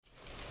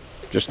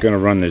Just going to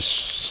run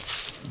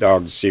this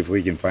dog to see if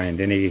we can find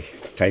any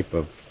type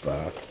of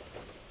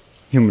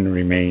human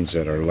remains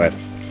that are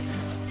left.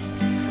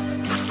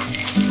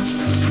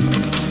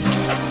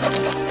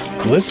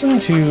 Listen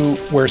to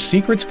Where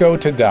Secrets Go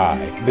to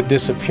Die, The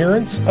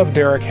Disappearance of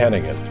Derek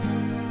Hennigan.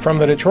 From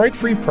the Detroit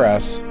Free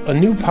Press, a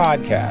new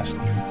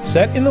podcast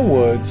set in the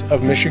woods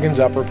of Michigan's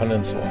Upper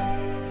Peninsula.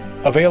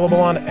 Available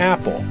on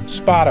Apple,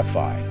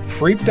 Spotify,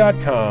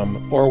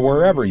 Freep.com, or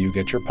wherever you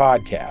get your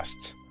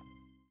podcasts.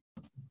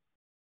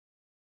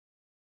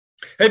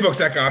 Hey folks,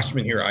 Zach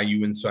Osterman here,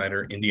 IU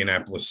Insider,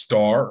 Indianapolis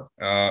Star.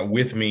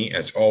 With me,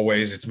 as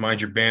always, it's Mind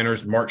Your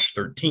Banners, March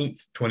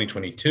 13th,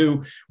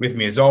 2022. With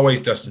me, as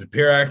always, Dustin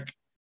Dopirak,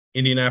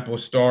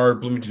 Indianapolis Star,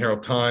 Bloomington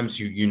Herald-Times.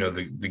 You know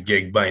the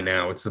gig by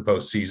now. It's the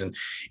postseason.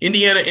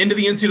 Indiana into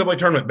the NCAA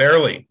tournament,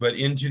 barely, but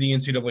into the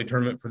NCAA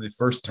tournament for the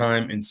first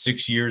time in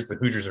 6 years. The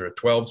Hoosiers are a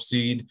 12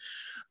 seed.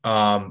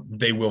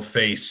 They will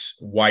face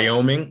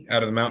Wyoming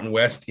out of the Mountain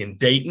West in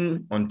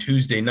Dayton on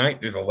Tuesday night.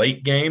 They're the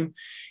late game.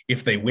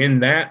 If they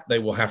win that, they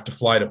will have to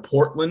fly to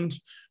Portland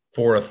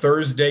for a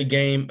Thursday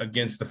game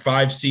against the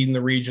 5 seed in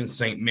the region,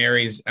 St.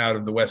 Mary's out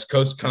of the West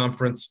Coast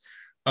Conference.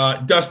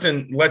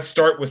 Dustin, let's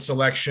start with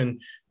selection.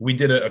 We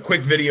did a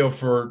quick video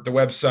for the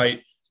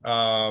website,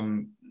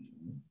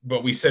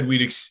 but we said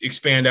we'd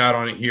expand out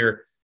on it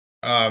here.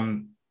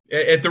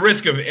 At the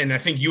risk of, and I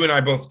think you and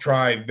I both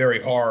try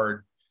very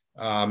hard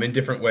in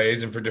different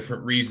ways and for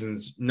different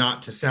reasons,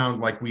 not to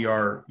sound like we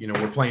are,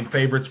 we're playing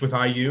favorites with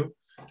IU.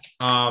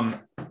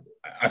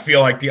 I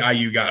feel like the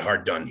IU got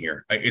hard done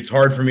here. It's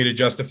hard for me to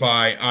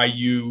justify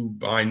IU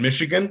behind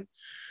Michigan.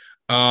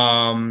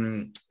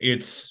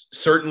 It's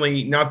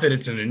certainly not that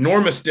it's an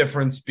enormous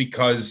difference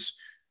because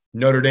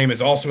Notre Dame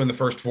is also in the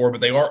first 4,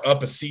 but they are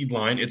up a seed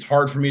line. It's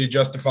hard for me to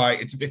justify.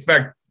 It's in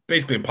fact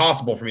basically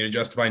impossible for me to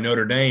justify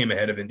Notre Dame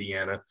ahead of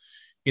Indiana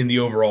in the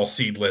overall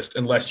seed list,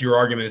 unless your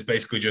argument is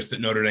basically just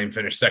that Notre Dame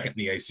finished second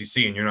in the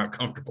ACC and you're not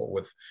comfortable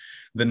with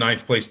the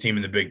 9th place team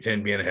in the Big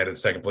Ten being ahead of the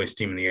second place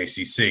team in the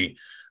ACC.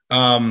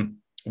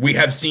 We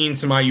have seen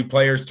some IU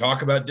players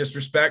talk about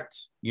disrespect,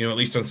 at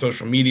least on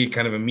social media,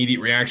 kind of immediate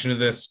reaction to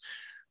this.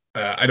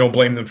 I don't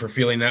blame them for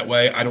feeling that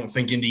way. I don't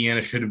think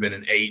Indiana should have been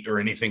an 8 or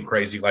anything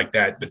crazy like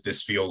that, but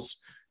this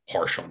feels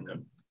harsh on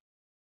them.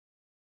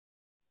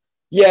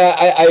 Yeah,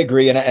 I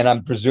agree. And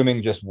I'm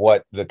presuming just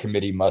what the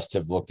committee must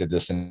have looked at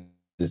this and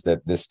is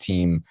that this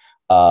team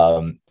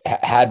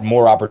had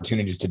more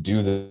opportunities to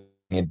do than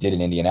it did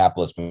in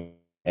Indianapolis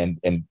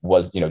and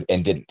was,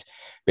 and didn't.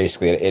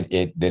 Basically,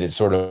 it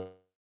sort of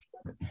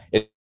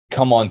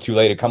came on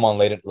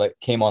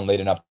late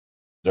enough to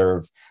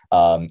deserve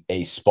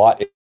a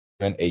spot,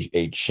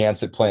 a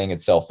chance at playing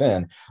itself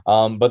in.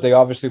 But they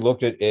obviously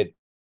looked at it,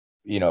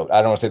 I don't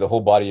want to say the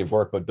whole body of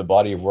work, but the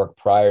body of work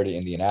prior to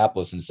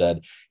Indianapolis and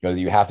said, that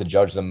you have to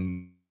judge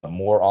them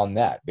more on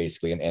that,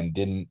 basically, and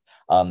didn't.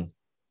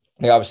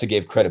 They obviously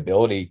gave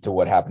credibility to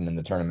what happened in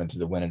the tournament, to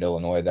the win at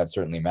Illinois. That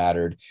certainly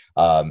mattered.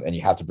 And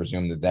you have to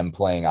presume that them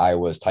playing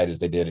Iowa as tight as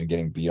they did and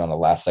getting beat on the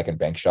last second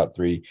bank shot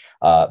 3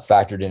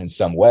 factored in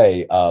some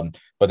way.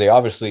 But they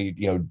obviously,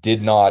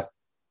 did not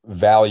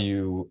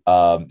value,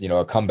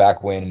 a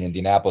comeback win in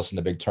Indianapolis in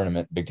the Big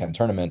Ten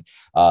tournament,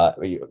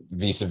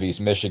 vis-a-vis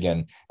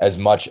Michigan, as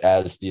much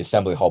as the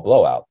Assembly Hall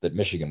blowout that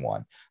Michigan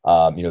won.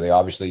 They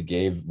obviously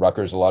gave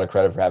Rutgers a lot of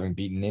credit for having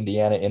beaten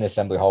Indiana in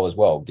Assembly Hall as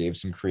well, gave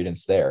some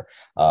credence there,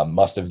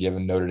 must have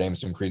given Notre Dame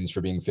some credence for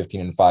being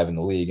 15-5 in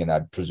the league, and I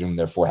presume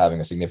therefore having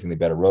a significantly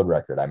better road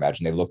record. I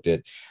imagine they looked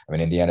at,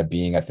 Indiana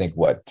being, I think,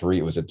 3-8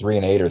 or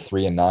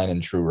 3-9 in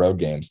true road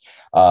games.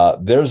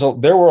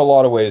 There were a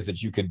lot of ways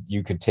that you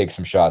could take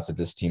some shots at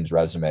this team's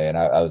resume. And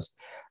I was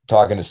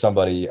talking to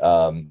somebody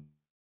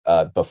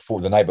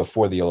before the night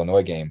before the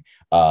Illinois game.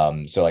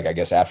 I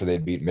guess after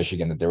they'd beat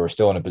Michigan, that they were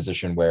still in a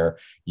position where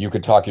you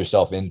could talk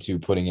yourself into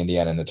putting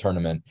Indiana in the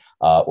tournament,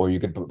 or you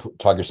could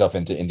talk yourself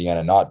into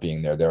Indiana not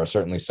being there. There are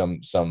certainly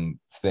some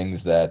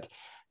things that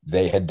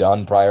they had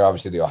done prior,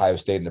 obviously the Ohio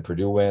State and the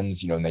Purdue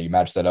wins, and then you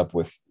match that up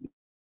with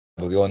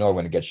the Illinois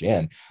win to get you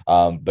in.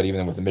 But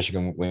even with the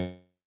Michigan win,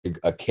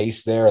 a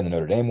case there, and the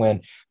Notre Dame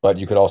win, but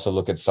you could also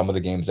look at some of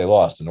the games they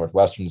lost, the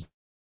Northwesterns,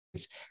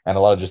 and a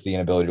lot of just the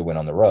inability to win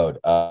on the road.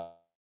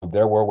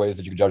 There were ways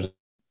that you could judge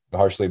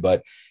harshly,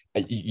 but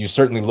you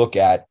certainly look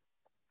at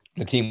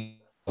the team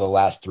for the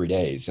last 3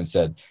 days and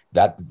said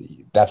that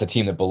that's a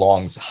team that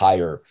belongs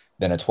higher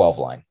than a 12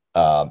 line.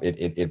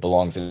 It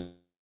belongs in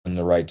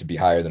the right to be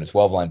higher than a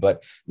 12 line,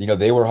 but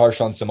they were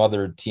harsh on some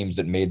other teams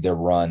that made their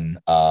run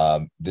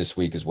this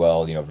week as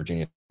well.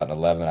 Virginia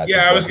 11.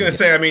 I was going to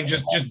say,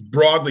 just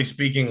broadly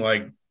speaking,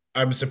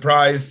 I'm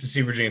surprised to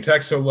see Virginia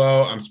Tech so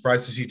low. I'm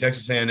surprised to see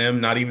Texas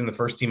A&M not even the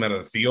first team out of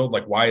the field.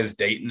 Why is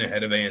Dayton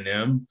ahead of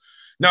A&M?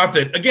 Not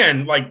that,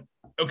 again,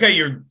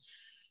 okay,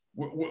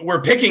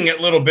 we're picking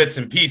at little bits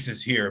and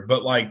pieces here,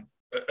 but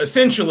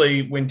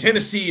essentially when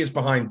Tennessee is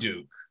behind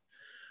Duke,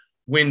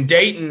 when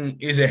Dayton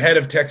is ahead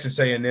of Texas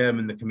A&M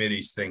in the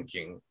committee's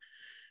thinking,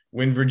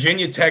 when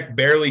Virginia Tech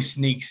barely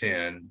sneaks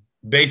in,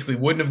 basically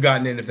wouldn't have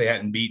gotten in if they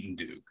hadn't beaten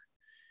Duke,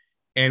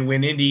 And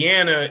when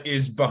Indiana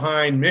is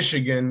behind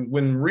Michigan,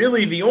 when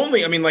really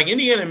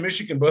Indiana and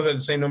Michigan both had the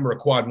same number of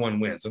quad one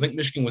wins. I think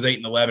Michigan was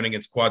 8-11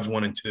 against quads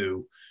 1 and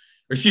 2.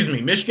 Or excuse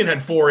me, Michigan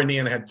had 4,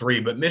 Indiana had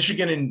 3, but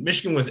Michigan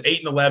was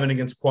 8-11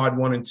 against quad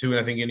 1 and 2, and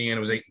I think Indiana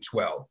was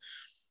 8-12.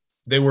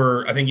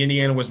 I think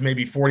Indiana was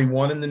maybe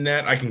 41 in the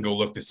net. I can go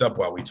look this up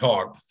while we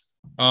talk.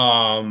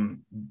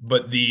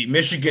 But the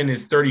Michigan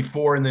is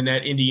 34 in the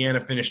net. Indiana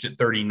finished at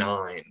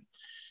 39.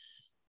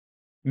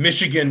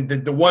 Michigan,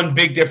 the one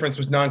big difference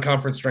was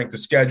non-conference strength of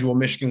schedule.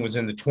 Michigan was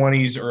in the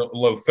 20s or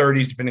low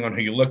 30s, depending on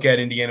who you look at.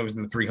 Indiana was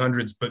in the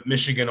 300s, but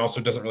Michigan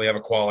also doesn't really have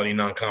a quality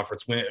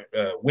non-conference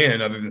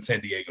win other than San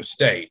Diego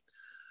State.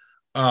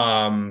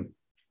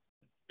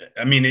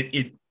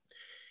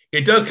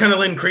 It does kind of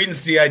lend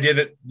credence to the idea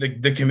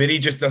that the committee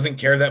just doesn't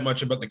care that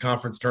much about the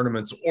conference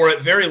tournaments, or at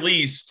very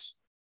least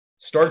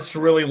starts to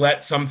really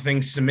let some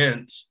things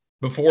cement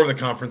before the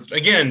conference.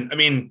 Again,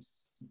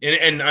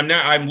 and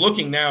I'm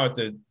looking now at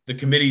the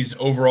committee's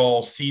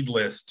overall seed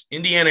list.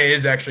 Indiana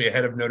is actually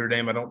ahead of Notre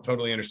Dame. I don't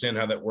totally understand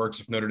how that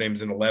works if Notre Dame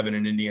is an 11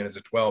 and Indiana is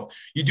a 12.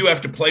 You do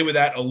have to play with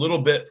that a little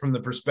bit from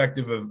the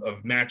perspective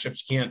of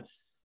matchups.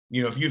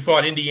 If you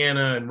thought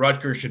Indiana and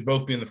Rutgers should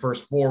both be in the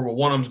first 4, well,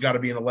 one of them's got to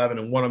be an 11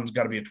 and one of them's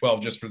got to be a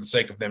 12 just for the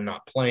sake of them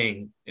not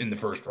playing in the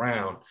first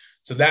round.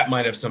 So that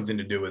might have something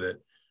to do with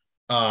it.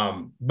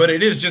 But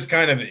it is just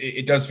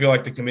it does feel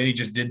like the committee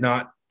just did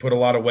not put a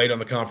lot of weight on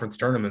the conference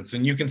tournaments.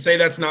 And you can say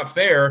that's not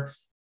fair.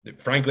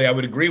 Frankly, I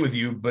would agree with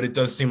you, but it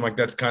does seem like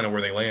that's kind of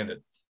where they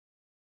landed.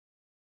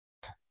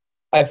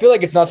 I feel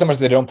like it's not so much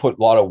they don't put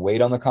a lot of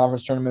weight on the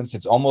conference tournaments.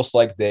 It's almost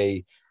like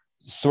they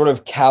sort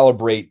of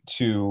calibrate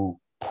to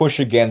push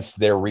against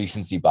their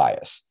recency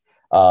bias.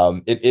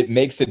 It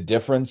makes a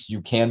difference.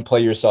 You can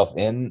play yourself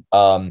in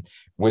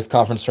with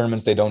conference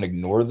tournaments. They don't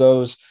ignore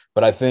those,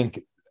 but I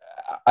think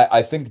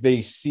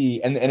they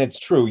see, and it's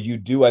true. You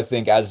do, I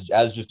think, as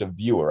just a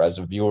viewer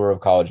of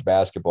college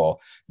basketball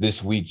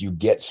this week, you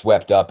get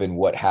swept up in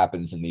what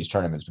happens in these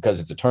tournaments because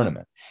it's a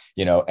tournament,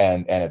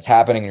 and it's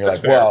happening. And you're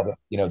That's like, fair. well,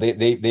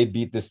 they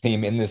beat this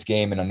team in this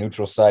game in a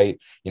neutral site,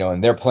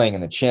 and they're playing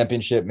in the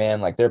championship, man.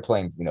 Like they're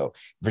playing,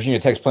 Virginia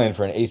Tech's playing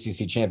for an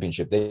ACC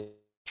championship.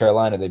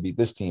 Carolina, they beat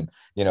this team,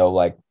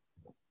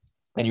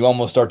 and you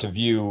almost start to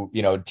view,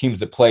 teams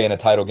that play in a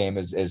title game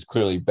as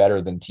clearly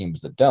better than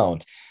teams that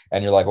don't.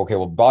 And you're like, okay,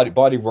 well, body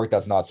of work,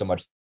 that's not so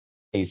much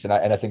the case. And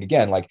I think,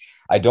 again, like,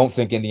 I don't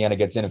think Indiana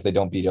gets in if they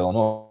don't beat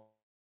Illinois.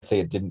 I'd say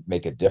it didn't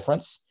make a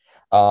difference.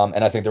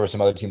 And I think there were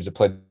some other teams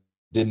that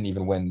didn't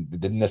even win,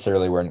 didn't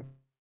necessarily win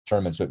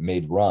tournaments, but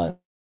made runs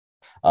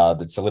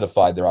that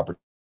solidified their opportunity.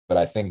 But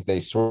I think they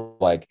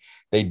sort of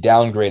they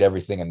downgrade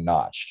everything a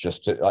notch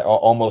just to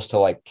almost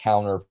to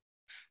counter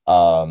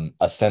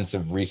a sense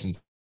of recency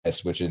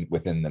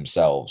within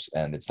themselves.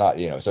 And it's not,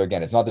 so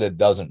again, it's not that it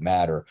doesn't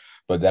matter,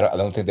 but that I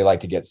don't think they like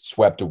to get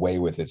swept away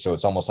with it. So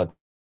it's almost like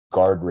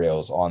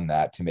guardrails on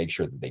that to make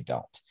sure that they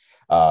don't.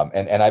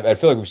 And I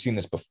feel like we've seen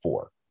this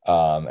before.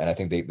 And I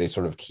think they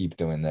sort of keep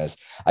doing this.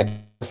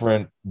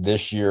 Different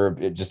this year,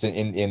 just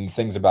in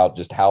things about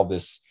just how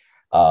this,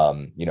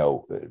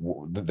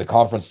 the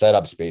conference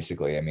setups,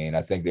 basically.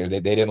 I think they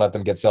didn't let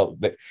them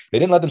they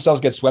didn't let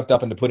themselves get swept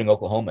up into putting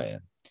Oklahoma in.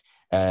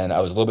 And I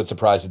was a little bit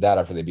surprised at that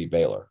after they beat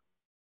Baylor.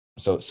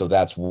 So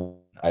that's,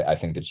 I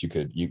think that you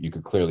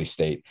could clearly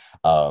state,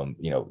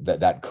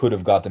 that could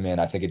have got them in.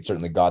 I think it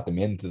certainly got them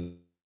into the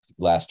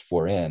last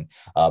 4 in,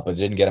 but it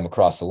didn't get them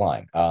across the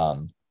line.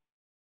 And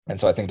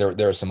so I think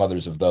there are some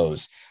others of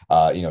those,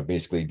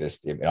 basically this,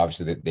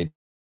 obviously they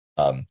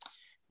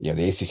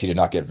the ACC did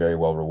not get very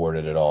well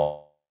rewarded at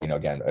all.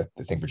 Again,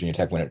 I think Virginia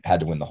Tech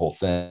had to win the whole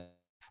thing.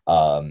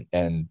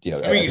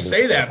 You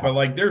say that,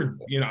 but they're,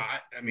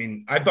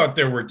 I thought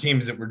there were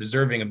teams that were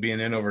deserving of being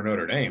in over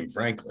Notre Dame,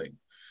 frankly.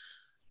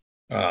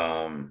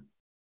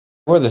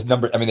 Were this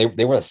number?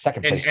 They were the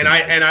second place. And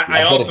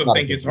I also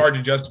think it's hard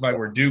to justify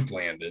where Duke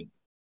landed,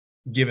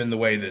 given the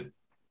way that.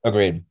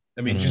 Agreed.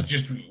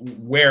 Just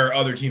where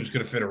other teams could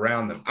have fit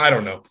around them. I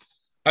don't know.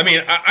 I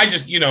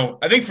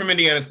think from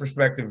Indiana's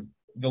perspective,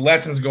 the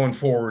lessons going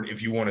forward,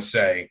 if you want to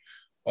say,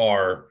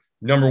 are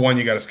number one,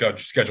 you got to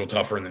schedule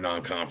tougher in the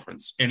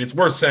non-conference. And it's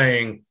worth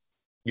saying,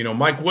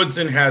 Mike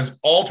Woodson has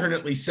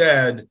alternately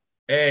said,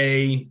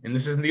 and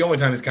this isn't the only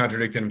time he's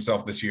contradicted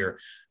himself this year,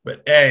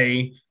 but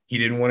he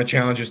didn't want to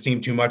challenge his team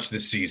too much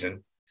this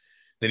season,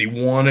 that he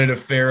wanted a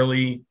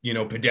fairly,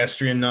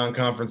 pedestrian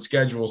non-conference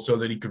schedule so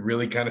that he could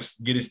really kind of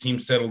get his team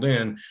settled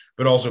in.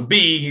 But also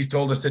B, he's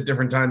told us at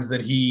different times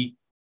that he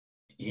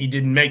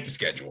didn't make the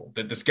schedule,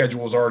 that the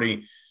schedule was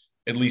already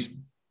at least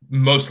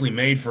mostly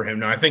made for him.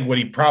 Now, I think what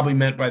he probably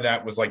meant by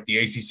that was the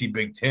ACC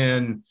Big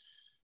Ten,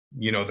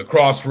 the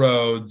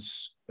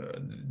crossroads,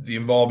 the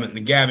involvement in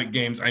the Gavitt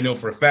games. I know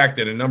for a fact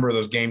that a number of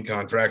those game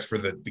contracts for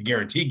the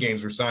guaranteed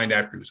games were signed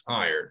after he was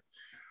hired.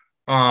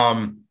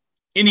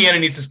 Indiana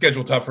needs to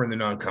schedule tougher in the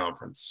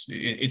non-conference.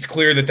 It's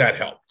clear that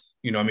helped.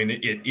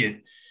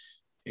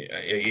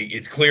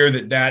 It's clear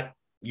that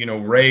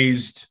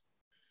raised,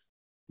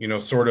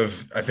 sort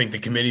of, I think the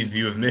committee's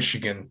view of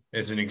Michigan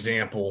as an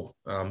example,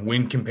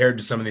 when compared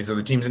to some of these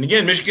other teams. And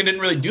again, Michigan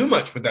didn't really do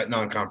much with that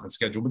non-conference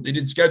schedule, but they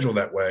did schedule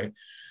that way.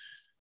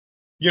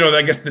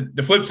 I guess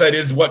the flip side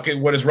is what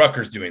is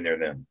Rutgers doing there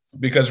then?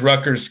 Because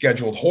Rutgers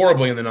scheduled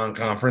horribly in the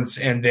non-conference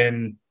and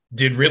then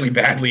did really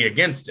badly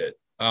against it.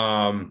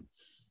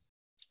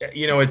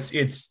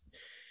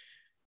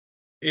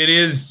 It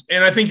is,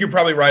 and I think you're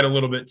probably right a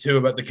little bit too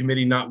about the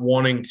committee not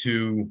wanting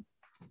to,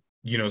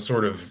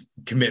 sort of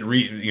commit,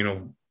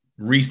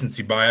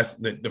 recency bias.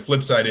 The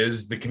flip side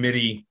is the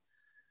committee.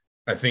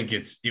 I think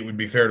it would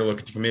be fair to look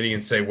at the committee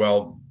and say,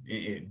 well,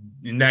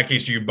 in that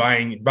case, are you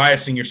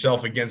biasing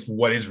yourself against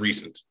what is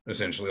recent,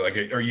 essentially? Like,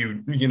 are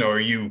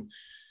you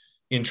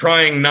in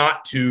trying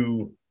not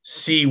to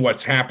see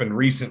what's happened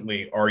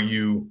recently, or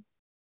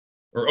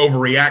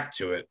overreact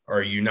to it?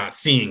 Are you not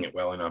seeing it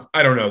well enough?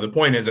 I don't know. The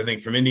point is, I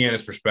think from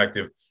Indiana's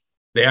perspective,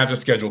 they have to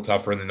schedule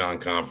tougher in the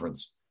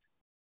non-conference,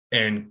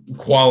 and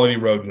quality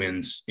road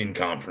wins in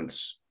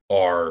conference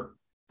are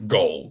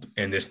gold.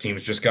 And this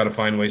team's just got to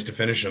find ways to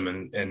finish them.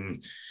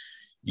 And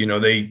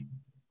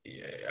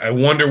I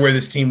wonder where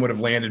this team would have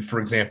landed, for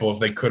example, if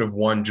they could have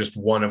won just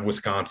one of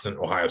Wisconsin,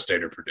 Ohio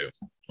State, or Purdue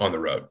on the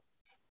road.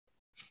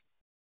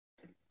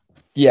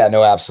 Yeah,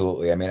 no,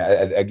 absolutely. I mean,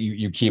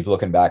 you keep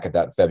looking back at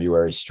that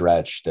February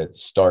stretch that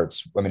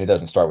starts. I mean, it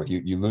doesn't start with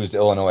you lose to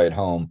Illinois at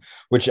home,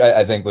 which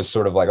I think was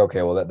sort of like,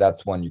 okay, well,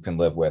 that's one you can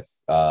live with.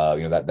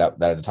 That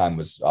at the time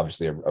was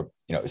obviously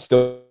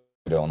still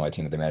an Illinois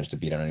team that they managed to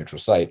beat on a neutral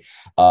site.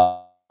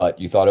 But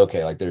you thought,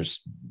 okay, like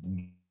it's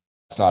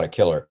not a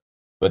killer.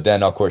 But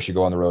then, of course, you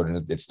go on the road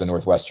and it's the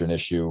Northwestern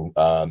issue,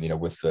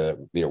 with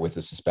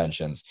the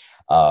suspensions,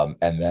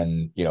 and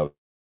then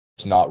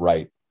it's not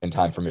right in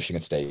time for Michigan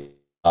State.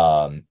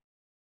 Then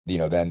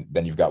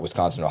you've got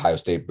Wisconsin, Ohio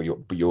State, but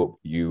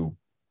you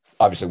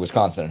obviously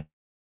Wisconsin,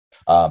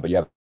 but you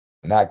have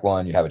in that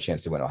one, you have a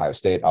chance to win Ohio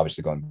State.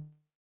 Obviously, going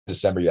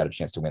December, you had a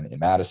chance to win in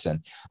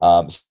Madison.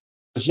 It's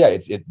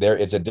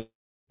a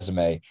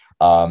resume.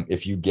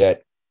 If you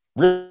get,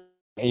 and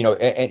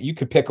you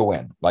could pick a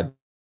win, like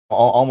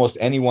almost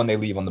anyone they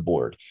leave on the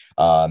board,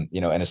 and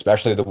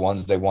especially the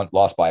ones they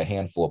lost by a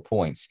handful of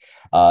points,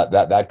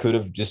 that could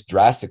have just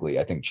drastically,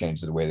 I think,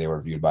 changed the way they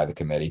were viewed by the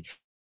committee.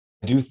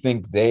 I do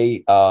think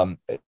one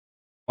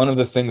of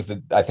the things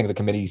that I think the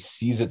committee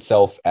sees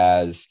itself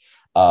as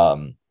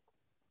all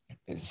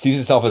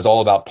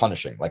about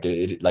punishing. Like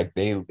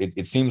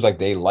it seems like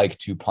they like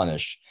to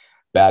punish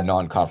bad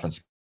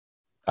non-conference,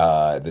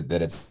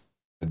 that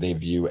they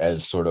view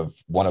as sort of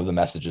one of the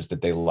messages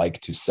that they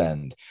like to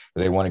send,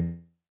 that they want to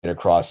get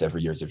across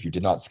every year, is if you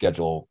did not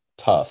schedule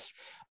tough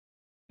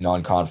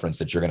non-conference,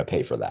 that you're going to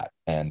pay for that.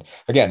 And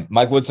again,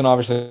 Mike Woodson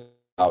obviously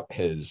out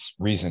his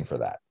reasoning for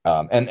that.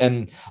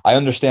 And I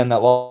understand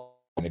that law.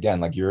 And again,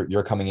 like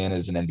you're coming in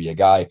as an NBA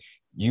guy,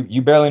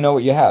 you barely know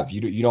what you have.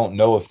 You don't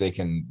know if they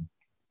can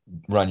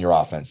run your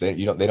offense.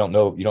 You don't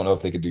know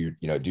if they could do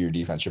your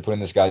defense. You're putting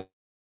this guy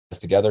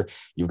together.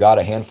 You've got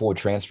a handful of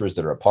transfers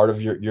that are a part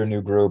of your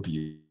new group.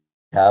 You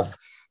have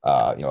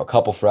a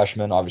couple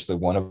freshmen, obviously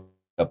one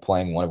of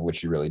playing, one of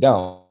which you really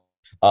don't.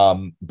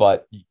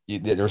 But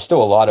there's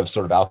still a lot of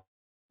sort of out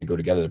to go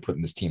together to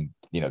putting this team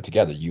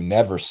together. You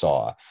never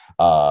saw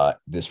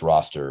this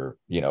roster,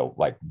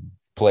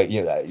 play.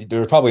 There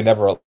was probably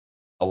never a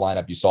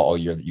lineup you saw all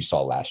year that you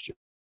saw last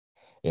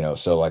year.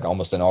 So like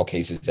almost in all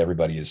cases,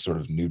 everybody is sort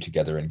of new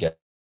together and getting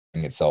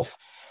itself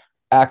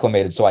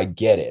acclimated. So I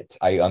get it.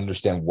 I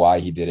understand why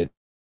he did it.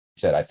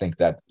 I think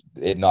that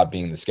it not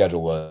being the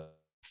schedule was,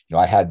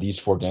 I had these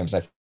 4 games.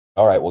 And I thought,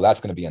 all right, well, that's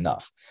going to be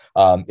enough.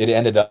 It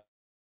ended up,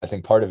 I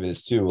think part of it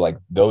is too, like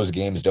those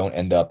games don't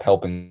end up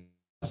helping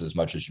as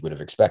much as you would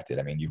have expected.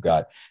 I mean, you've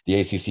got the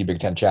ACC Big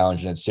Ten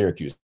Challenge and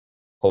Syracuse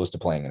close to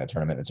playing in a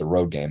tournament. It's a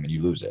road game and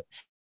you lose it.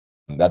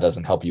 That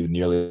doesn't help you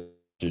nearly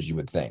as you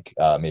would think,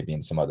 maybe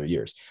in some other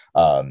years.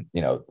 Notre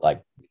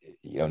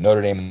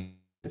Dame,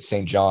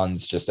 St.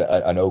 John's just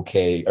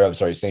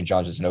St.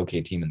 John's is an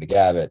okay team in the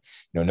Gavitt.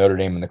 Notre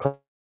Dame in the Cross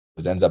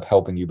ends up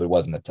helping you, but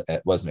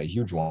it wasn't a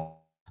huge one.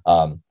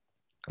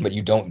 But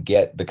you don't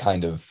get the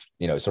kind of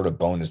sort of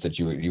bonus that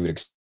you would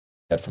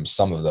expect from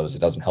some of those. It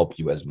doesn't help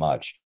you as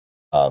much.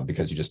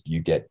 Because you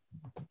get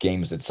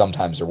games that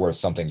sometimes are worth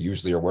something,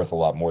 usually are worth a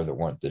lot more that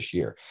weren't this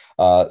year.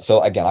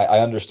 So again, I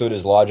understood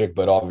his logic,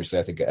 but obviously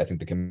I think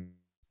the committee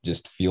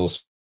just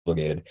feels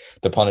obligated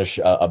to punish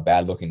a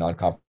bad looking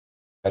non-conference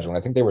schedule. And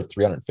I think they were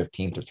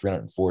 315th or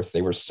 304th.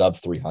 They were sub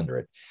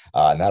 300,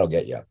 and that'll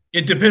get you.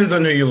 It depends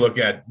on who you look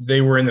at.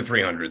 They were in the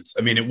 300s.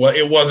 I mean,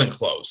 it wasn't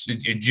close.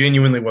 It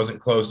genuinely wasn't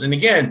close. And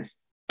again,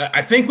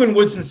 I think when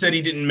Woodson said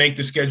he didn't make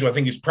the schedule, I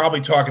think he's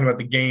probably talking about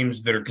the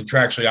games that are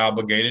contractually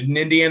obligated, and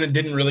Indiana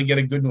didn't really get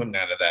a good one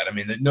out of that. I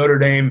mean, that Notre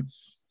Dame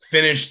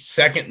finished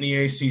second in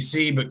the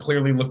ACC, but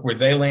clearly look where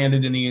they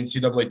landed in the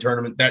NCAA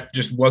tournament. That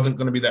just wasn't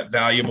going to be that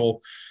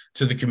valuable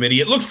to the committee.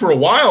 It looked for a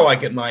while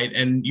like it might,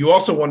 and you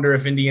also wonder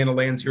if Indiana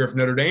lands here if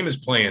Notre Dame is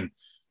playing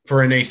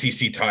for an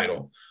ACC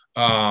title.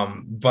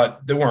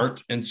 But there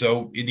weren't. And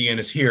so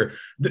Indiana's here.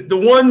 The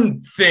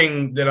one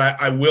thing that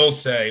I will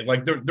say,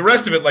 like the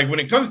rest of it, like when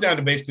it comes down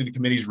to basically the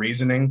committee's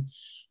reasoning,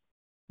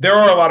 there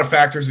are a lot of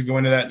factors that go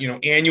into that.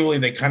 Annually,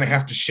 they kind of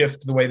have to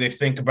shift the way they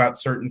think about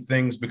certain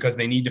things because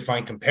they need to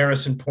find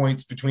comparison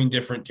points between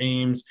different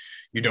teams.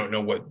 You don't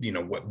know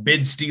what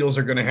bid steals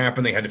are going to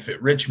happen. They had to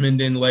fit Richmond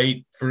in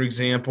late, for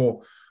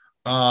example.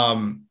 A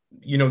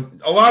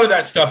lot of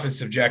that stuff is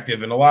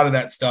subjective, and a lot of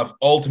that stuff,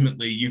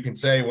 ultimately, you can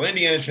say, well,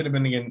 Indiana should have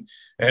been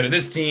ahead of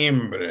this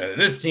team, but ahead of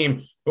this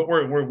team. But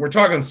we're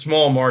talking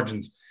small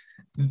margins.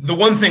 The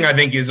one thing I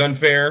think is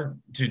unfair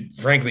to,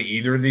 frankly,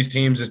 either of these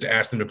teams is to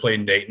ask them to play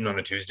in Dayton on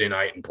a Tuesday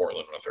night and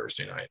Portland on a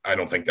Thursday night. I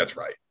don't think that's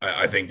right.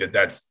 I think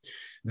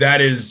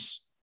that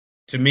is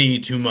to me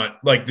too much.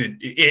 And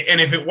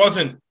if it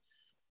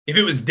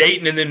was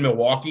Dayton and then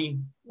Milwaukee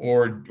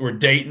or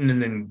Dayton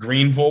and then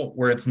Greenville,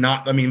 where it's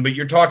not, but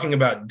you're talking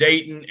about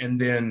Dayton and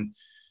then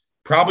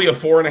probably a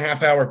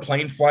 4.5 hour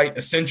plane flight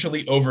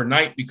essentially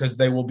overnight because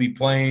they will be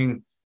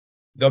playing.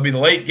 They'll be the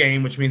late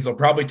game, which means they'll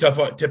probably tip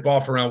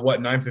off around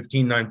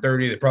 9:15,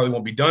 9:30. They probably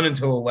won't be done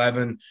until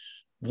 11.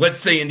 Let's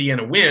say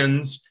Indiana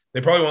wins.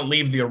 They probably won't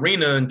leave the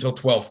arena until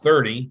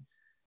 12:30.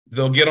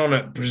 They'll get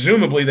on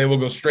presumably they will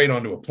go straight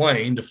onto a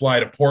plane to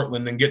fly to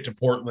Portland and get to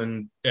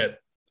Portland at,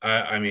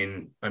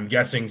 I'm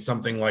guessing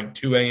something like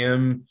 2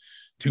 a.m.,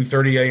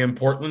 2:30 a.m.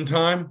 Portland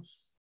time.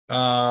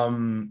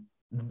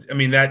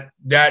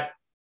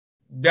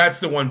 That's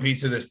the one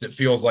piece of this that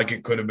feels like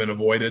it could have been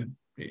avoided.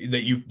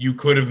 That you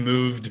could have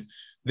moved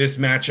this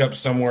matchup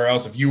somewhere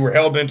else. If you were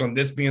hell-bent on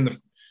this being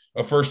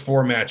a first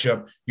four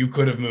matchup, you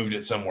could have moved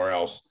it somewhere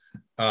else.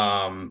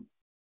 I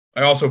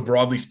also,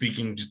 broadly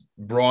speaking, just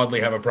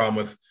broadly have a problem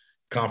with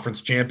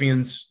conference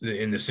champions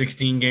in the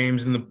 16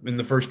 games in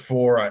the first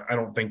four. I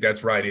don't think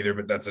that's right either,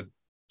 but that's a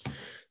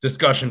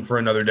discussion for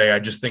another day. I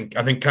think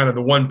kind of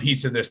the one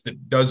piece of this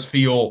that does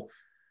feel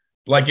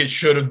like it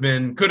could have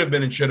been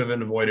and should have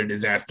been avoided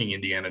is asking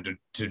Indiana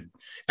to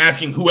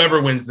asking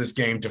whoever wins this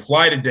game to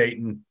fly to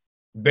Dayton,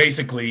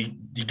 basically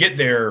to get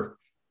there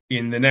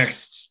in the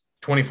next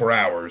 24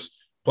 hours,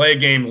 play a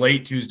game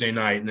late Tuesday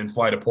night, and then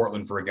fly to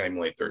Portland for a game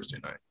late Thursday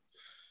night.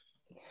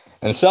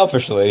 And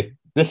selfishly,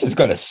 this is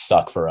going to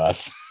suck for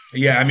us.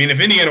 Yeah, if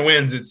Indiana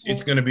wins,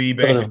 it's going to be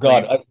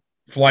basically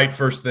flight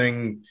first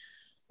thing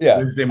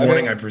Wednesday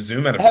morning, I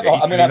presume, out of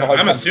Dayton.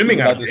 I'm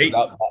assuming out of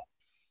Dayton.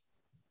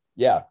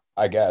 Yeah,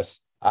 I guess.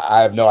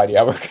 I have no idea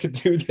how we're going to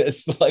do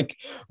this. Like,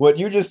 what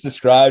you just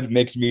described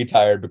makes me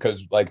tired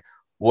because, like,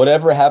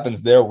 whatever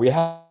happens there, we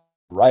have to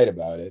write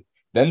about it,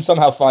 then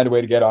somehow find a way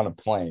to get on a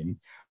plane,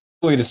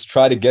 really just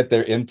try to get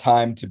there in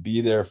time to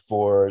be there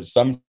for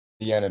some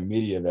Indiana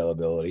media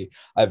availability.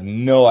 I have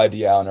no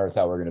idea on earth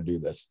how we're going to do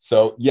this.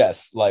 So,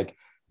 yes, like,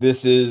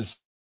 this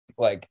is,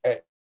 like,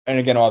 and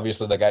again,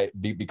 obviously, like,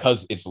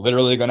 because it's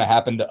literally going to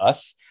happen to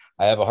us,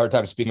 I have a hard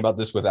time speaking about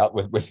this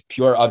with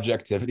pure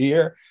objectivity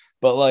here.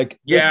 But like,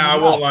 yeah, I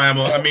won't lie.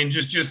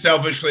 Just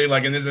selfishly,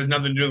 like, and this has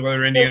nothing to do with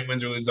whether Indiana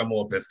wins or loses. I'm a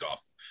little pissed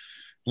off.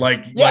 The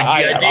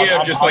idea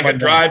of just a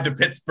drive to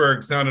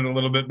Pittsburgh sounded a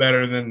little bit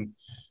better than.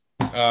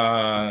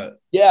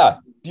 Yeah,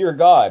 dear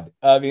God.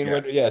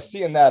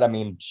 Seeing that.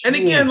 And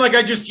again, like,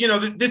 I just,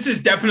 this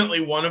is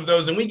definitely one of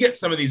those, and we get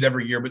some of these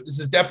every year, but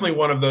this is definitely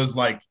one of those,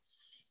 like,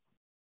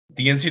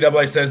 the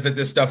NCAA says that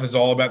this stuff is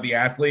all about the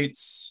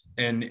athletes.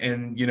 And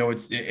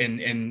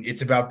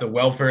it's about the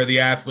welfare of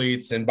the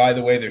athletes. And by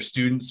the way, they're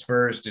students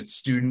first. It's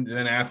student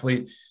then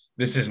athlete.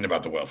 This isn't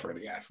about the welfare of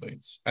the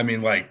athletes.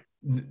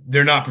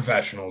 They're not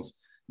professionals.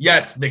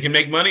 Yes, they can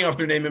make money off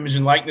their name, image,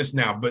 and likeness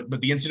now, but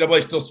the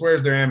NCAA still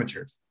swears they're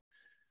amateurs.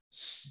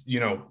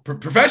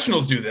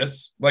 Professionals do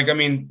this. Like,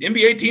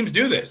 NBA teams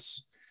do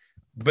this,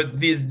 but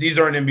these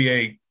aren't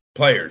NBA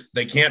players.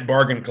 They can't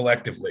bargain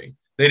collectively.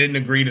 They didn't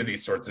agree to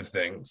these sorts of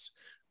things.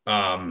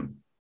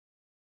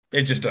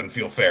 It just doesn't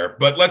feel fair.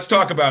 But let's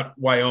talk about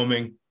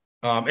Wyoming.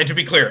 And to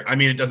be clear,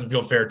 it doesn't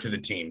feel fair to the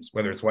teams,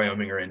 whether it's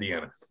Wyoming or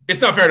Indiana.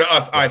 It's not fair to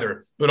us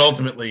either, but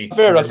ultimately,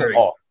 fair to us at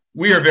all.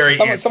 We are very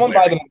someone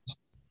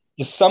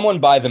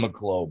buy them a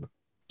globe.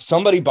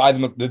 Somebody buy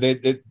them.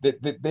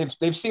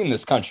 They've seen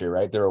this country,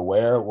 right? They're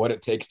aware of what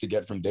it takes to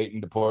get from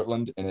Dayton to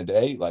Portland in a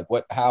day. Like,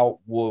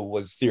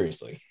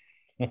 seriously?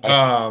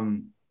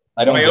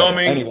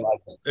 Wyoming,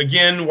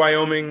 again,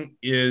 Wyoming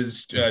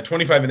is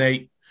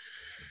 25-8.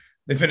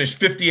 They finished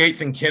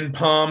 58th in Ken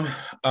Palm.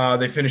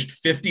 They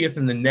finished 50th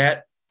in the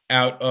net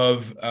out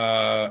of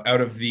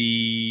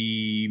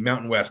the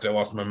Mountain West. I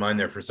lost my mind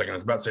there for a second. I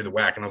was about to say the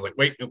WAC, and I was like,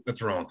 wait, nope,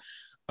 that's wrong.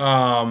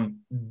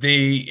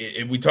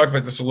 We talked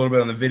about this a little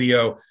bit on the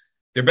video.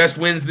 Their best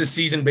wins this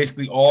season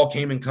basically all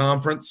came in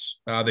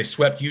conference. They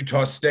swept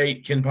Utah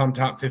State, Ken Palm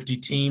top 50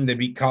 team. They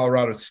beat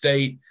Colorado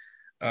State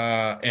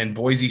and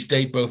Boise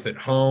State both at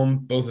home.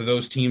 Both of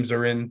those teams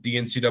are in the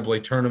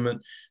NCAA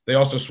tournament. They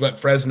also swept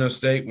Fresno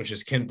State, which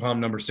is Ken Palm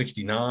number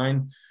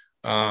 69.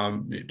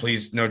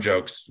 Please, no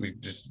jokes.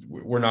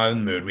 We're not in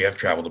the mood. We have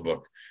travel to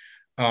book.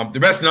 The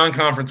best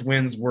non-conference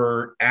wins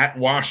were at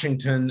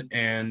Washington,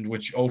 and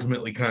which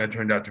ultimately kind of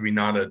turned out to be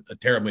not a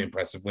terribly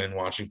impressive win.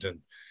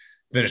 Washington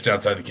finished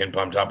outside the Ken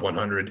Palm top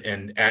 100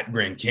 and at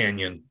Grand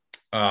Canyon,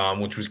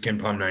 which was Ken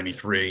Palm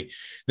 93.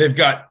 They've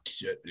got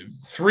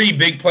three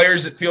big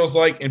players, it feels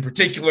like, in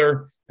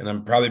particular, and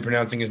I'm probably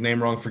pronouncing his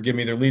name wrong. Forgive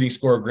me. Their leading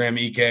scorer, Graham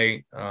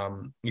Ike.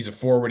 He's a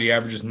forward. He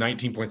averages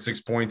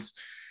 19.6 points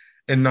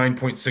and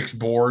 9.6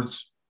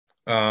 boards.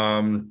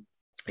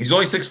 He's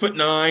only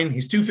 6'9".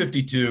 He's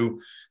 252,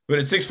 but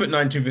at 6'9",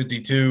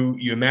 252,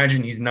 you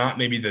imagine he's not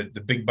maybe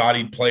the big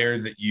bodied player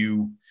that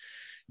you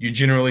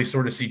generally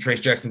sort of see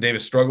Trayce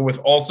Jackson-Davis struggle with.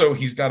 Also,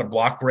 he's got a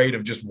block rate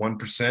of just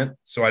 1%.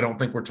 So I don't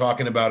think we're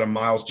talking about a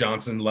Miles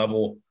Johnson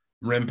level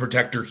rim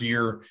protector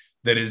here.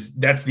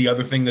 That's the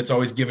other thing that's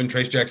always given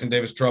Trayce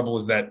Jackson-Davis trouble,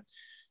 is that,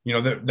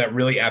 that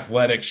really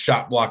athletic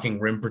shot blocking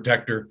rim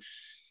protector.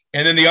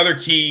 And then the other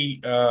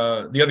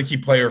key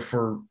player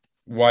for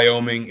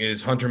Wyoming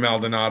is Hunter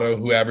Maldonado,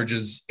 who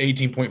averages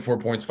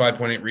 18.4 points,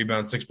 5.8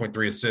 rebounds,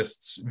 6.3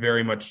 assists.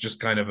 Very much just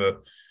kind of a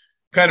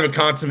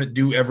consummate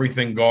do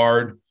everything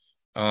guard.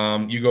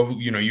 You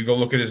go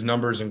look at his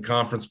numbers in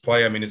conference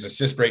play. I mean, his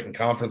assist rate in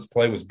conference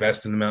play was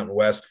best in the Mountain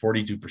West,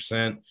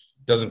 42%.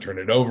 Doesn't turn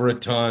it over a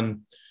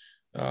ton.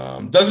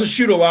 Doesn't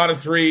shoot a lot of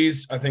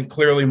threes. I think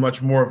clearly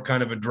much more of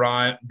kind of a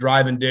drive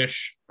and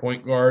dish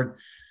point guard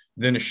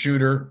than a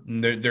shooter.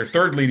 And their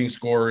third leading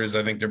scorer is,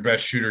 I think, their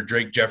best shooter.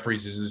 Drake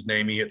Jeffries is his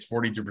name. He hits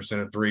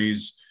 42% of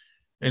threes,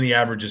 and he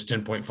averages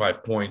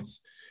 10.5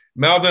 points.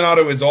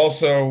 Maldonado is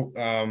also,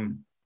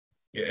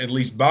 at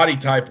least body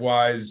type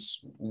wise,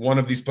 one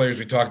of these players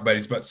we talked about.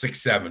 He's about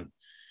 6'7".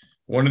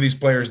 One of these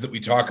players that we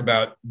talk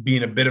about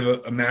being a bit of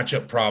a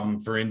matchup problem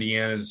for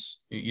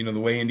Indiana's, the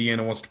way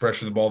Indiana wants to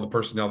pressure the ball, the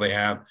personnel they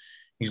have.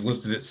 He's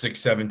listed at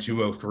 6'7",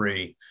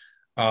 203.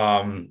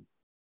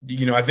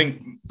 I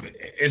think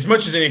as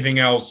much as anything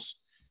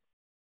else,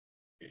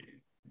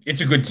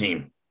 it's a good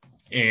team.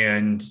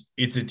 And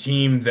it's a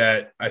team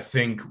that I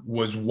think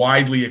was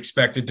widely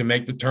expected to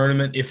make the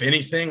tournament. If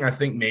anything, I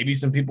think maybe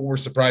some people were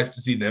surprised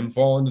to see them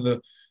fall into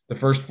the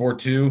first 4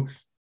 too.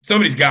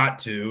 Somebody's got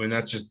to, and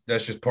that's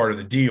just part of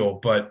the deal.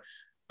 But,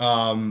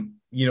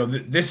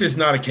 this is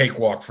not a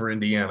cakewalk for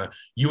Indiana.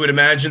 You would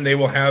imagine they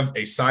will have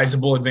a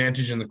sizable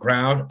advantage in the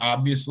crowd,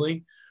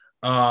 obviously.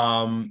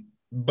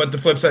 But the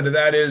flip side of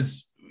that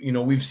is,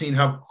 we've seen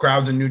how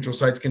crowds and neutral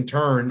sites can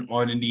turn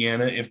on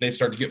Indiana if they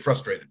start to get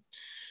frustrated.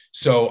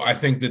 So I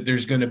think that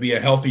there's going to be a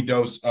healthy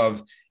dose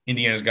of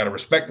Indiana's got to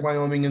respect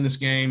Wyoming in this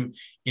game.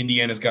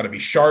 Indiana's got to be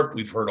sharp.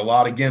 We've heard a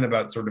lot again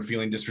about sort of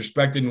feeling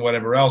disrespected and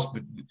whatever else,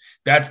 but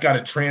that's got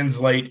to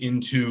translate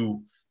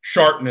into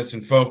sharpness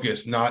and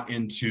focus, not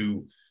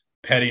into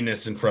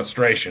pettiness and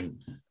frustration.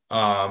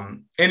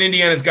 And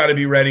Indiana's got to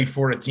be ready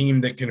for a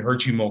team that can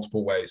hurt you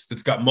multiple ways.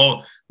 That's got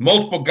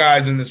multiple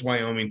guys in this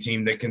Wyoming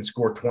team that can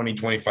score 20,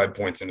 25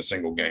 points in a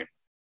single game.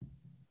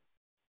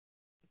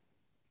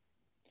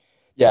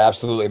 Yeah,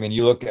 absolutely. I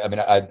mean,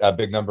 a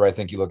big number I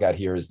think you look at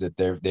here is that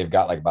they've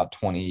got like about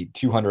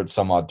 200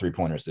 some odd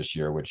 3-pointers this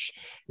year, which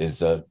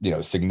is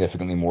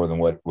significantly more than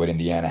what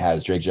Indiana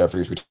has. Drake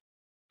Jeffries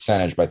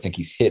percentage, but I think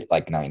he's hit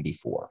like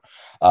 94.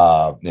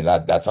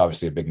 That's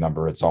obviously a big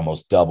number. It's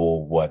almost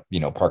double what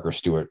Parker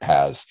Stewart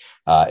has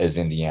as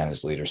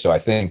Indiana's leader. So I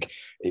think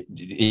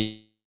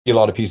a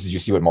lot of pieces. You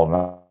see what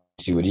Maldonado,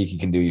 you see what Ike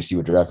can do, you see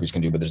what Jeffries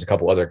can do, but there's a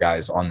couple other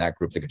guys on that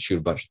group that can shoot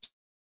a bunch.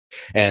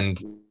 And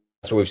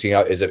that's what we've seen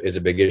is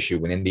a big issue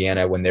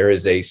when there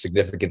is a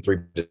significant three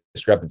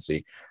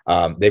discrepancy.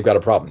 They've got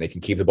a problem. They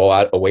can keep the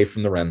ball away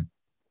from the rim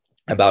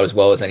about as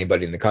well as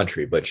anybody in the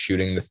country, but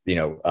shooting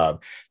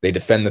they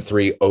defend the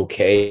three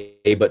okay,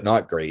 but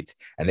not great,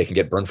 and they can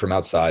get burned from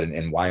outside.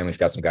 And Wyoming's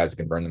got some guys that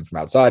can burn them from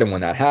outside. And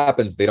when that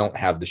happens, they don't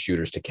have the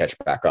shooters to catch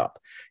back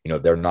up.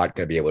 They're not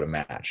going to be able to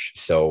match.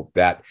 So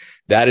that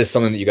is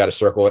something that you got to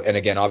circle. And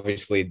again,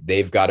 obviously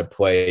they've got to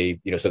play,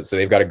 so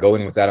they've got to go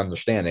in with that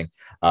understanding,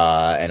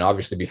 and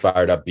obviously be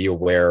fired up, be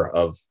aware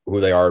of who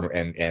they are,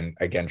 and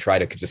again, try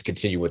to just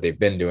continue what they've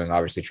been doing.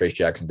 Obviously, Trayce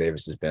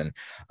Jackson-Davis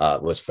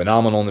was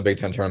phenomenal in the Big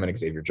Ten tournament.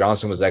 Xavier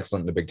Johnson was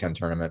excellent in the Big Ten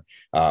tournament.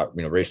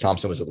 Race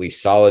Thompson was at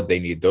least solid. They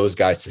need those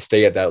guys to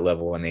stay at that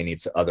level, and they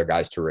need other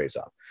guys to raise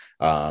up.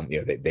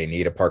 They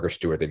need a Parker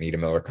Stewart. They need a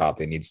Miller Kopp.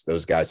 They need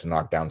those guys to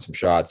knock down some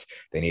shots.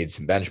 They need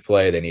some bench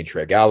play. They need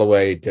Trey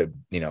Galloway to,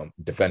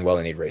 defend well.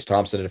 They need Race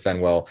Thompson to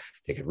defend well.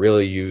 They could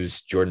really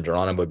use Jordan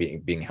Geronimo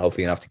being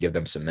healthy enough to give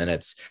them some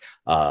minutes.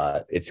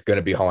 It's going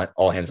to be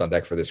all hands on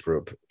deck for this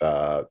group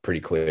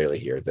pretty clearly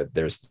here. That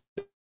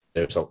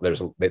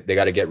they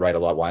got to get right a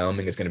lot.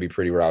 Wyoming is going to be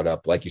pretty riled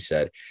up, like you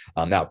said.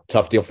 Now,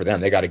 tough deal for them.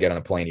 They got to get on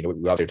a plane.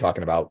 We obviously are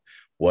talking about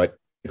what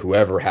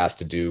whoever has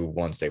to do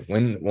once they've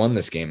won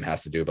this game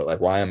has to do, but like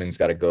Wyoming's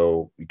got to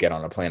go get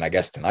on a plane, I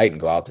guess, tonight and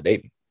go out to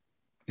Dayton,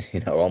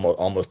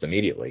 almost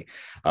immediately.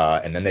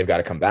 And then they've got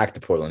to come back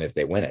to Portland if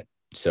they win it.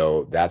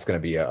 So that's going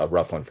to be a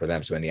rough one for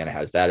them. So Indiana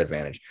has that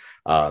advantage.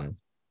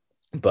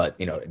 But,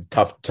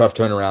 tough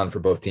turnaround for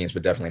both teams,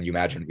 but definitely you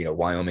imagine,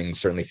 Wyoming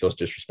certainly feels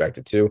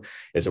disrespected too,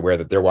 is aware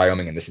that they're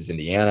Wyoming and this is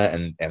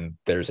Indiana, and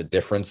there's a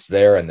difference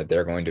there, and that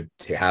they're going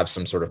to have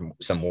some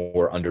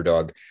more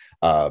underdog,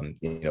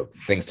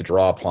 things to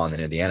draw upon than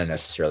Indiana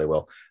necessarily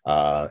will.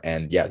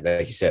 And yeah,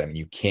 like you said, I mean,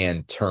 you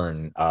can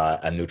turn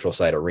a neutral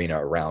site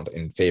arena around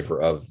in favor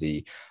of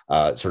the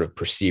sort of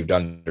perceived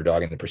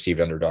underdog, and the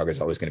perceived underdog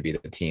is always going to be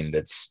the team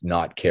that's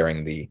not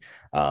carrying the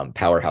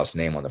powerhouse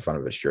name on the front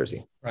of its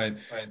jersey. Right.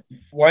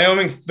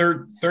 Wyoming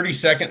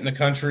 32nd in the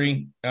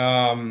country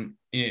on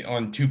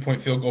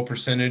 2-point field goal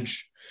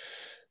percentage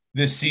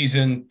this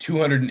season,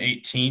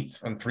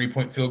 218th on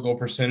 3-point field goal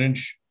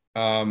percentage.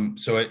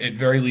 So at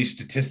very least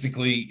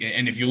statistically,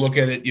 and if you look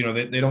at it,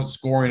 they don't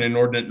score an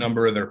inordinate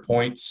number of their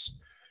points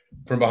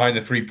from behind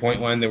the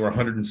 3-point line. They were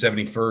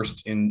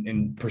 171st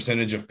in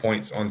percentage of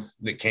points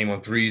that came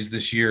on threes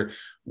this year.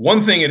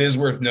 One thing it is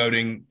worth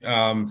noting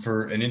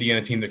for an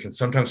Indiana team that can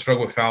sometimes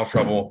struggle with foul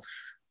trouble,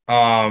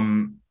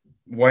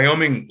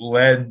 Wyoming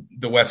led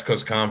the West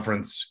Coast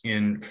Conference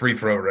in free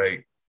throw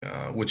rate,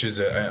 which is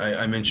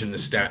I mentioned the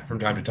stat from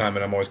time to time,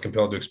 and I'm always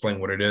compelled to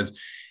explain what it is.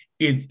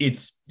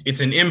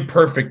 It's an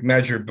imperfect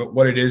measure, but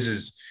what it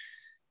is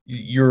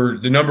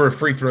the number of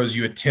free throws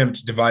you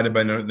attempt divided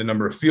by the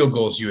number of field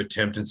goals you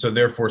attempt, and so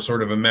therefore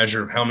sort of a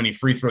measure of how many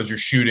free throws you're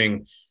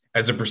shooting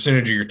as a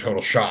percentage of your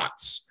total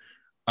shots.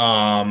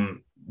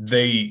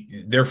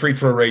 Their free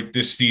throw rate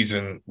this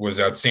season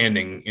was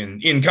outstanding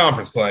in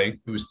conference play.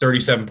 It was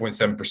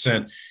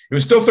 37.7%. It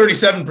was still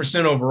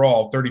 37%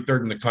 overall,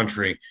 33rd in the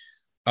country.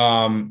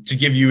 To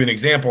give you an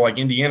example, like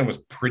Indiana was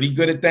pretty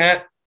good at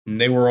that, and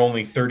they were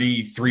only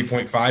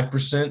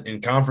 33.5%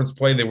 in conference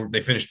play.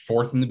 They finished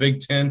fourth in the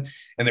Big Ten,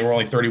 and they were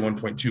only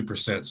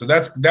 31.2%. So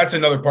that's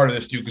another part of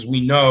this too, because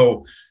we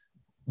know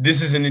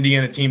this is an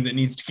Indiana team that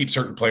needs to keep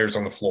certain players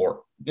on the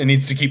floor. It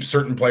needs to keep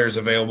certain players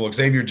available.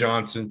 Xavier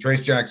Johnson,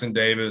 Trace Jackson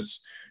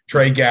Davis,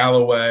 Trey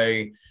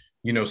Galloway,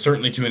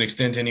 certainly to an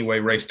extent anyway.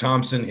 Race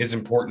Thompson, his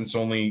importance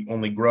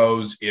only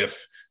grows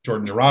if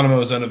Jordan Geronimo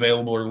is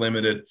unavailable or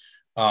limited.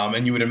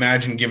 And you would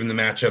imagine, given the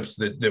matchups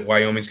that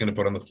Wyoming's going to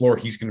put on the floor,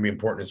 he's going to be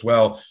important as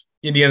well.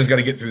 Indiana's got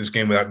to get through this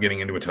game without getting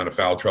into a ton of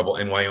foul trouble,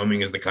 and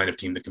Wyoming is the kind of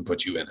team that can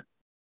put you in it.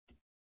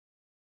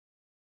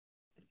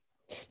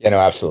 Yeah, no,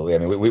 absolutely. I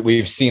mean,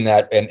 we've seen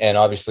that, and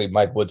obviously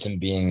Mike Woodson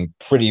being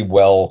pretty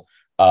well.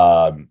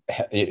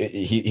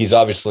 He's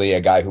obviously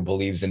a guy who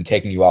believes in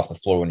taking you off the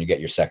floor when you get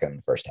your second in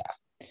the first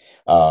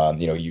half.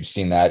 You've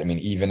seen that. I mean,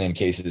 even in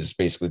cases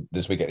basically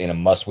this weekend in a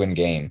must-win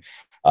game,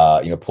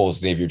 pulls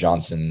Xavier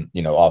Johnson,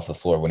 off the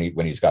floor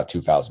when he's got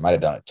 2 fouls. Might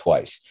have done it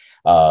twice.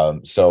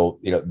 So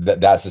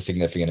that's a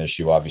significant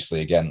issue.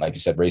 Obviously, again, like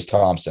you said, Race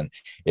Thompson,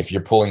 if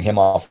you're pulling him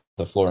off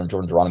the floor and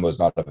Jordan Geronimo is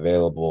not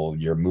available,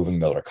 you're moving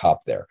Miller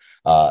Kopp there.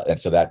 And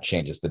so that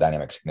changes the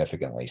dynamic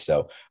significantly.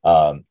 So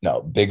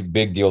no,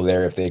 big deal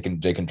there. If they can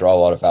draw a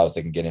lot of fouls,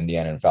 they can get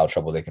Indiana in foul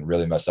trouble. They can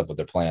really mess up with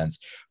their plans.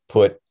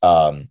 Put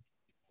Mike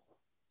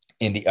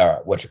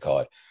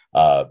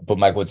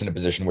Woodson in a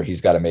position where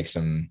he's got to make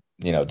some,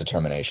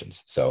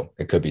 determinations. So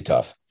it could be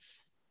tough.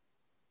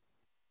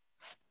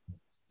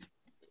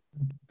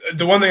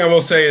 The one thing I will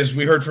say is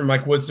we heard from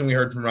Mike Woodson, we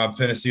heard from Rob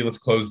Finney. Let's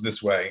close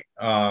this way.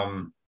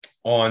 On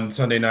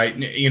Sunday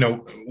night,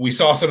 we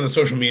saw some of the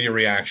social media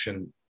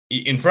reaction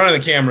in front of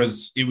the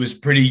cameras. It was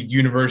pretty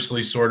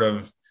universally sort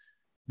of,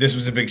 this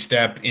was a big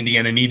step.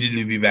 Indiana needed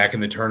to be back in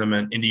the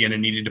tournament. Indiana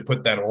needed to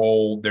put that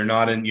hole. They're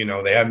not in,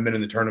 they haven't been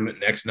in the tournament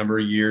in X number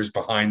of years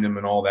behind them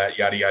and all that,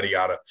 yada, yada,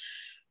 yada.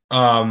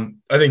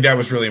 I think that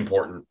was really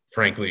important,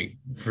 frankly,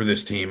 for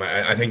this team.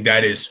 I think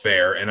that is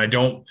fair. And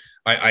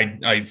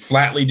I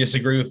flatly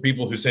disagree with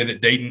people who say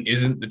that Dayton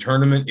isn't the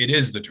tournament. It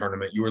is the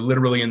tournament. You were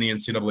literally in the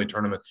NCAA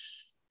tournament.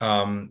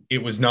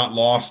 It was not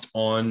lost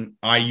on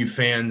IU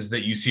fans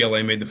that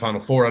UCLA made the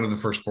Final Four out of the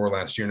first four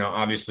last year. Now,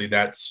 obviously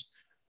that's,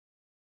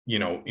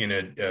 in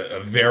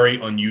a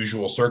very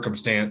unusual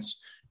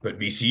circumstance, but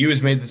VCU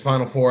has made this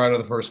Final Four out of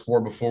the first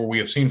four before. We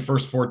have seen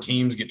first four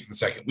teams get to the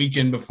second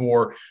weekend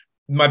before.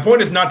 My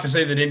point is not to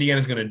say that Indiana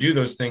is going to do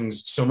those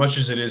things so much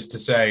as it is to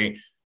say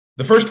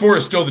the first four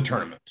is still the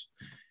tournament.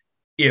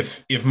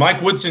 If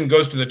Mike Woodson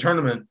goes to the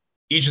tournament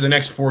each of the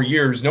next 4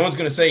 years, no one's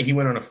going to say he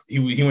went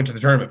to the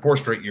tournament 4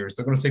 straight years.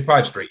 They're going to say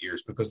 5 straight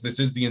years because this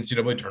is the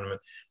NCAA tournament.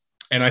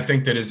 And I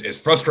think that as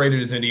frustrated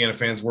as Indiana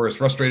fans were, as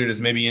frustrated as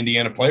maybe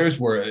Indiana players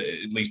were,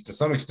 at least to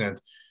some extent,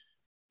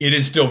 it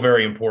is still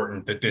very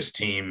important that this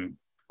team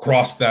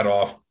cross that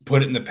off,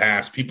 put it in the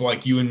past. People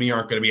like you and me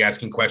aren't going to be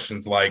asking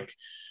questions like,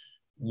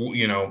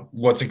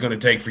 what's it going to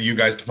take for you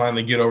guys to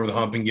finally get over the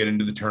hump and get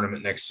into the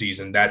tournament next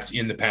season? That's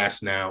in the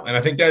past now. And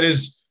I think that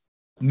is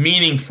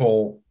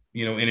meaningful,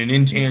 in an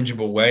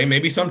intangible way,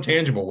 maybe some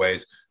tangible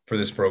ways for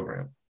this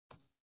program.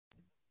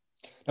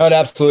 No, it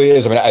absolutely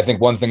is. I mean, I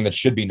think one thing that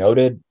should be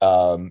noted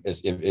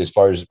is as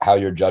far as how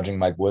you're judging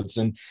Mike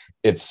Woodson,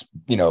 it's,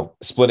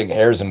 splitting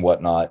hairs and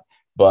whatnot.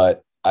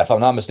 But if I'm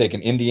not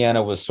mistaken,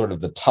 Indiana was sort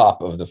of the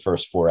top of the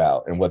first four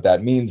out. And what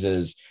that means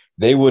is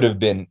they would have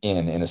been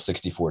in a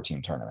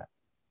 64-team tournament.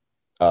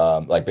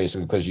 Like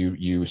basically because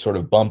you sort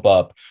of bump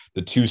up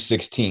the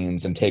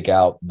 216s and take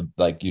out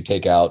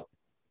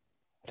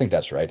I think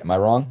that's right. Am I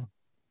wrong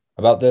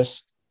about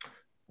this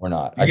or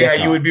not? I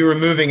guess you would be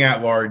removing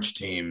at-large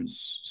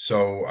teams.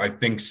 So I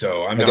think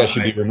so. I guess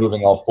you'd be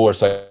removing all four.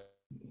 So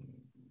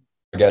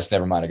I guess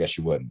never mind. I guess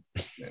you wouldn't.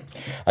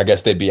 I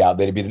guess they'd be out.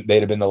 They'd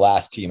have been the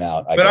last team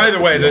out. But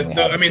either way,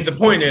 the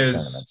point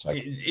is,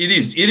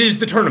 it is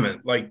the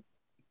tournament. Like,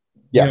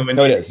 yeah, it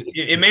is.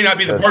 It may not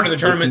be the part of the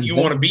tournament you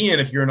want to be in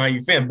if you're an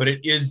IU fan, but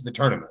it is the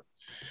tournament.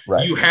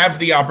 Right. You have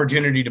the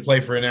opportunity to play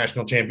for a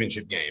national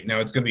championship game. Now,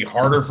 it's going to be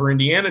harder for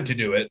Indiana to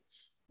do it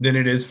than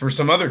it is for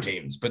some other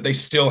teams, but they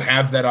still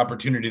have that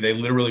opportunity. They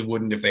literally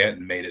wouldn't if they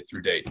hadn't made it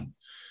through Dayton.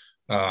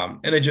 And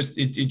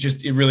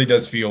it really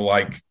does feel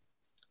like,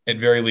 at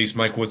very least,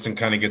 Mike Woodson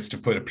kind of gets to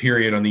put a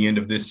period on the end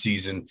of this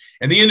season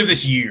and the end of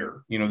this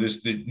year.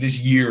 This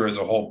year as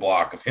a whole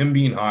block of him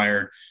being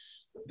hired,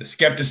 the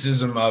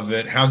skepticism of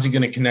it. How's he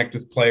going to connect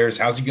with players?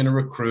 How's he going to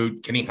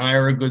recruit? Can he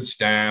hire a good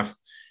staff?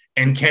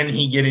 And can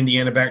he get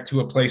Indiana back to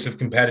a place of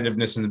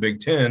competitiveness in the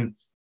Big Ten?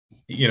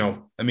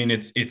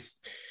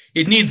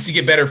 It needs to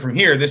get better from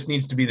here. This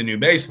needs to be the new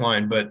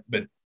baseline, but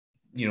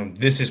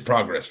this is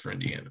progress for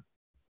Indiana.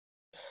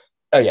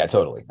 Oh yeah,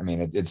 totally. I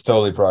mean, it's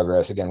totally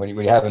progress. Again,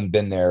 we haven't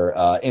been there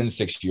in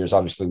 6 years.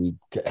 Obviously, we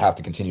have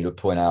to continue to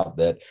point out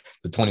that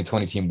the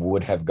 2020 team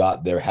would have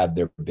got there had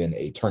there been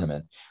a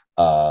tournament.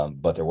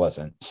 But there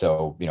wasn't.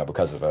 So,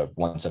 because of a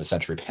once in a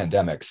century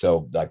pandemic.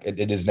 So like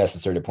it is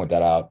necessary to point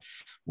that out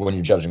when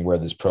you're judging where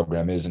this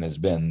program is and has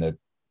been, that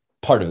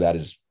part of that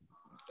is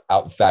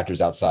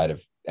factors outside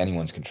of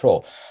anyone's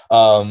control.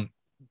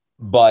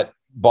 But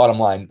bottom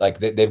line, like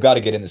they've got to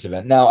get in this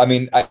event. Now, I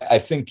mean, I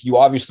think you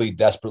obviously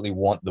desperately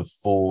want the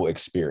full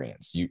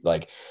experience. You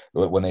like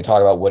when they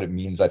talk about what it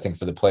means, I think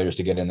for the players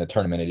to get in the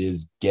tournament, it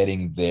is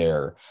getting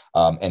there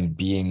and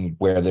being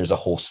where there's a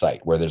whole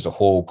site, where there's a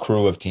whole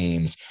crew of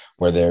teams,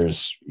 where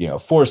there's,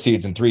 4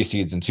 seeds and 3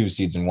 seeds and 2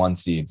 seeds and 1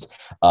 seeds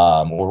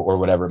or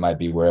whatever it might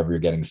be, wherever you're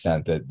getting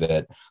sent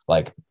that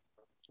like,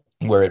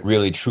 where it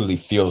really truly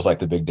feels like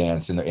the big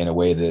dance in a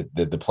way that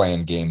the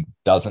playing game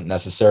doesn't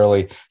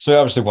necessarily. So they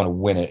obviously want to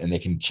win it, and they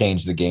can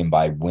change the game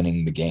by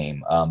winning the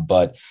game.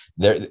 But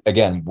there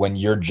again, when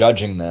you're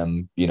judging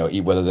them,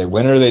 whether they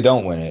win it or they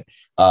don't win it,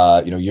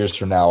 years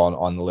from now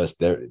on the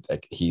list,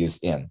 he is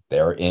in.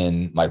 They're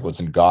in. Mike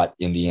Woodson got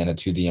Indiana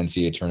to the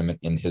NCAA tournament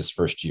in his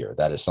first year.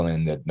 That is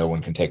something that no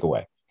one can take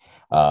away.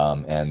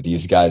 And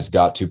these guys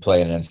got to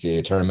play in an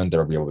NCAA tournament.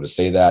 They'll be able to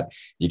say that.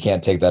 You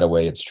can't take that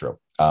away. It's true.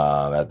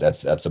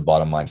 That's a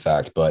bottom line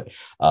fact, but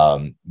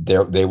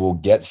they will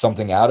get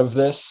something out of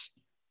this,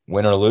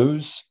 win or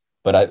lose.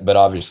 But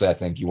obviously, I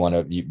think you want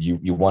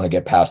to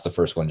get past the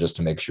first one just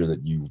to make sure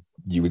that you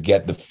would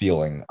get the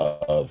feeling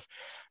of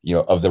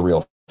the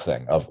real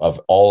thing of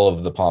all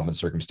of the pomp and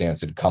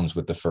circumstance that comes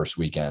with the first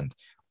weekend,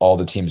 all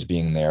the teams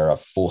being there, a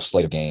full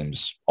slate of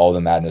games, all the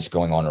madness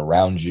going on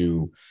around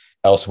you.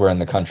 Elsewhere in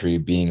the country,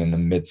 being in the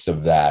midst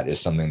of that is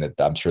something that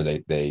I'm sure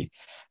they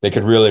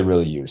could really,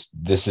 really use.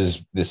 This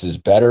is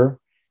better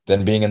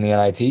than being in the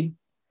NIT.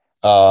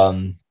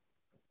 So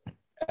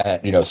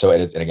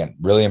and again,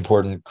 really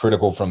important,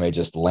 critical from a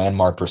just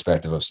landmark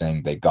perspective of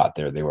saying they got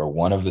there. They were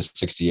one of the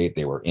 68.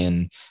 They were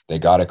in. They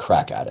got a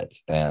crack at it,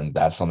 and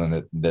that's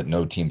something that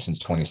no team since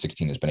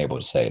 2016 has been able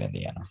to say in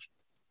Indiana.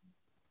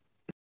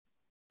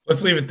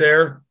 Let's leave it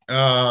there.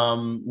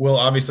 We'll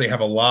obviously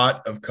have a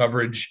lot of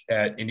coverage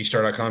at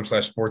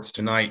IndyStar.com/sports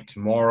tonight,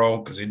 tomorrow,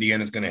 because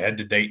Indiana is going to head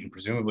to Dayton,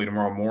 presumably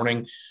tomorrow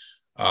morning,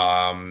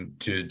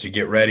 to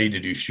get ready to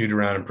do shoot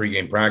around and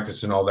pregame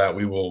practice and all that.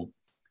 We will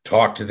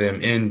talk to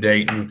them in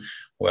Dayton.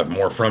 We'll have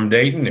more from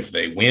Dayton. If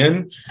they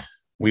win,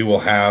 we will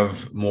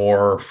have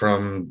more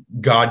from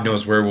God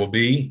knows where we'll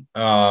be,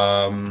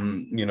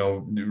 road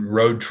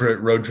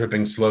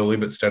tripping slowly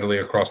but steadily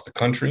across the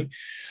country.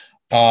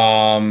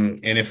 And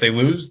if they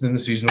lose, then the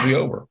season will be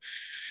over.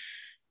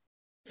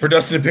 For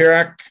Dustin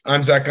Dopirak,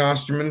 I'm Zach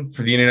Osterman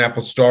for the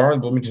Indianapolis Star, the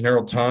Bloomington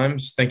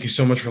Herald-Times. Thank you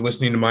so much for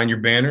listening to Mind Your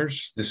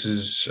Banners. This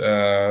has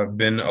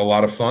been a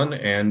lot of fun,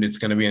 and it's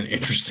going to be an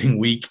interesting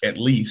week at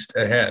least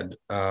ahead.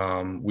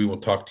 We will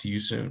talk to you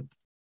soon.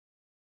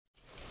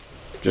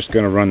 Just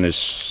going to run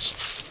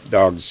this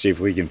dog to see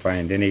if we can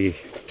find any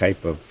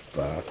type of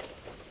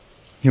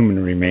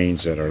human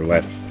remains that are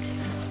left.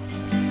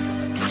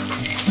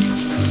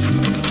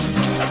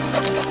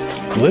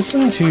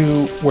 Listen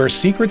to Where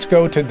Secrets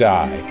Go to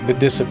Die, The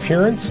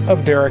Disappearance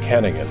of Derek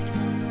Hennigan.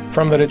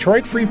 From the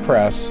Detroit Free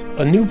Press,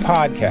 a new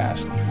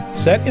podcast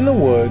set in the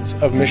woods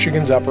of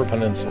Michigan's Upper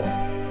Peninsula.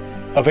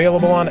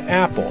 Available on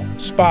Apple,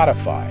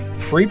 Spotify,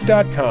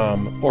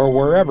 Freep.com, or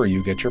wherever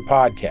you get your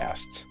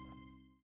podcasts.